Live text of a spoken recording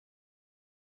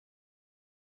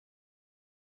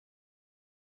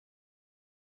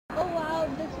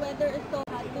weather is so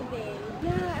hot today.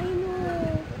 Yeah, I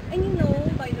know. And you know,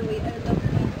 by the way, I love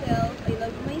myself. I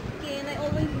love my skin. I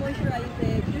always moisturize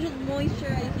it. You should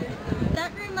moisturize your skin.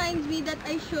 That reminds me that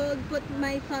I should put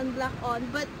my sunblock on.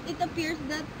 But it appears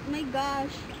that, my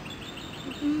gosh,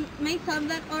 my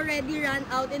sunblock already ran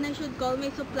out and I should call my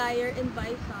supplier and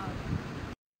buy some.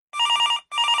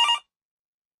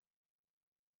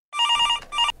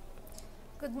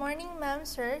 Good morning, ma'am,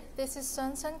 sir. This is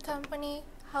Sun Company.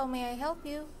 How may I help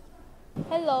you?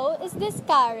 Hello, is this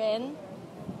Karen?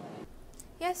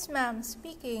 Yes, ma'am,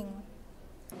 speaking.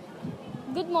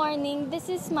 Good morning, this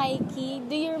is Mikey.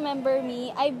 Do you remember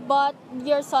me? I bought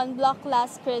your sunblock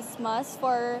last Christmas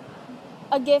for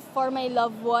a gift for my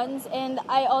loved ones, and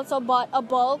I also bought a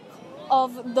bulk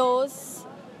of those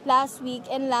last week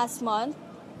and last month.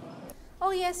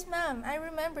 Oh, yes, ma'am, I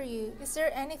remember you. Is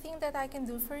there anything that I can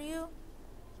do for you?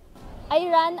 I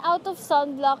ran out of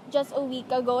sunblock just a week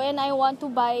ago and I want to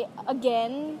buy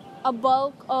again a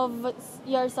bulk of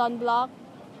your sunblock.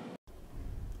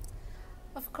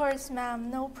 Of course, ma'am,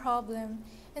 no problem.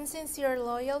 And since you're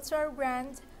loyal to our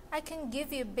brand, I can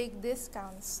give you big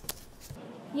discounts.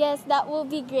 Yes, that will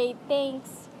be great.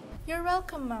 Thanks. You're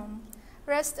welcome, ma'am.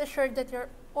 Rest assured that your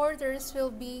orders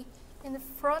will be in the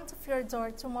front of your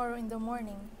door tomorrow in the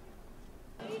morning.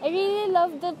 I really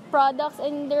love the products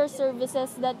and their services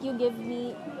that you give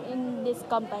me in this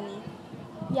company.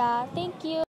 Yeah, thank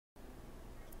you.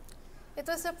 It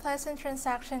was a pleasant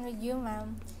transaction with you,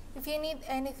 ma'am. If you need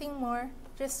anything more,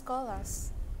 just call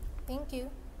us. Thank you.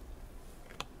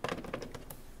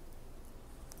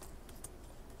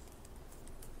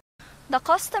 The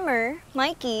customer,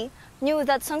 Mikey, knew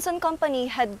that Sun Company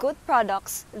had good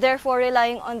products, therefore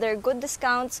relying on their good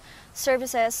discounts,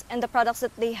 services, and the products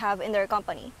that they have in their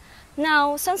company.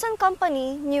 Now, Sun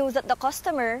Company knew that the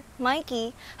customer,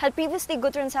 Mikey, had previously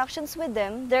good transactions with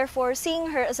them, therefore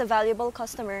seeing her as a valuable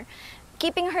customer,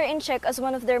 keeping her in check as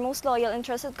one of their most loyal and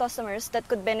trusted customers that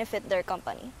could benefit their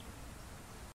company.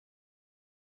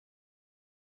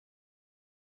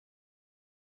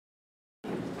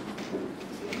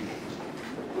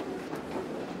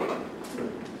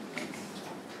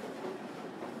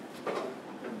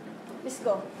 Let's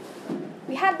go.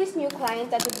 We have this new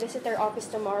client that will visit our office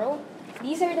tomorrow.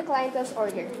 These are the clientele's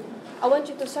order. I want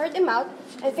you to sort them out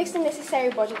and fix the necessary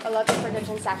budget allotted for the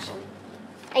transaction.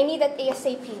 I need that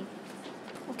ASAP.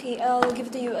 Okay, I'll give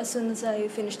it to you as soon as I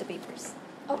finish the papers.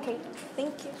 Okay.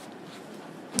 Thank you.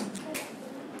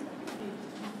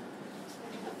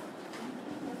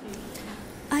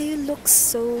 I look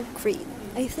so great.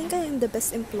 I think I am the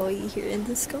best employee here in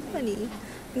this company.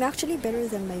 I'm actually better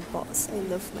than my boss. I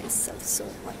love myself so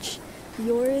much.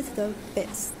 You're the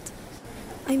best.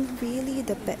 I'm really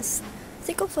the best.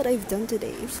 Think of what I've done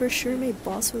today. For sure my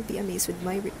boss will be amazed with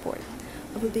my report.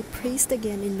 I will be praised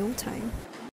again in no time.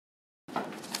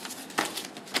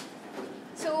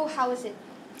 So, how is it?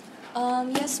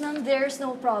 Yes ma'am, there's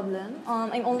no problem.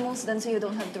 I'm almost done so you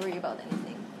don't have to worry about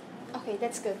anything. Okay,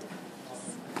 that's good.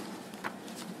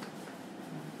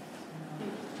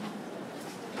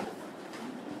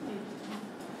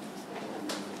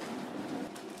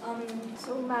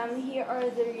 So ma'am, here are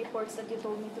the reports that you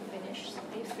told me to finish.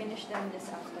 I finished them this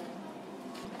afternoon.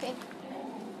 Okay.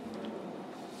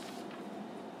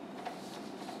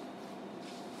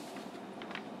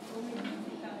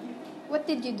 What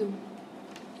did you do?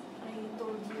 I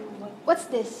told you what... What's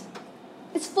this?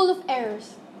 It's full of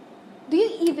errors. Do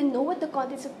you even know what the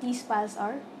contents of these files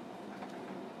are?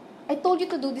 I told you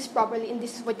to do this properly and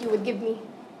this is what you would give me.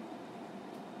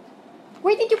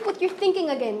 Where did you put your thinking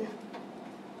again?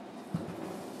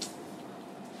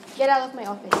 Get out of my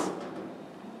office.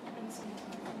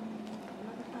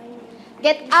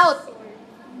 Get out!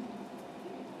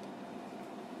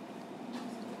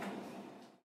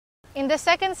 In the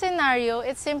second scenario,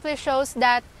 it simply shows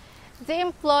that the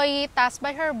employee tasked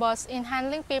by her boss in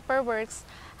handling paperwork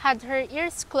had her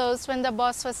ears closed when the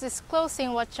boss was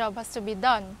disclosing what job has to be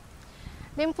done.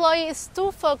 The employee is too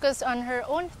focused on her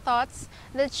own thoughts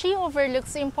that she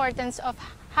overlooks the importance of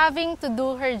having to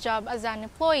do her job as an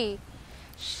employee.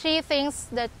 She thinks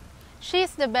that she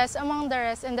is the best among the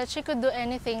rest and that she could do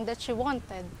anything that she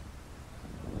wanted.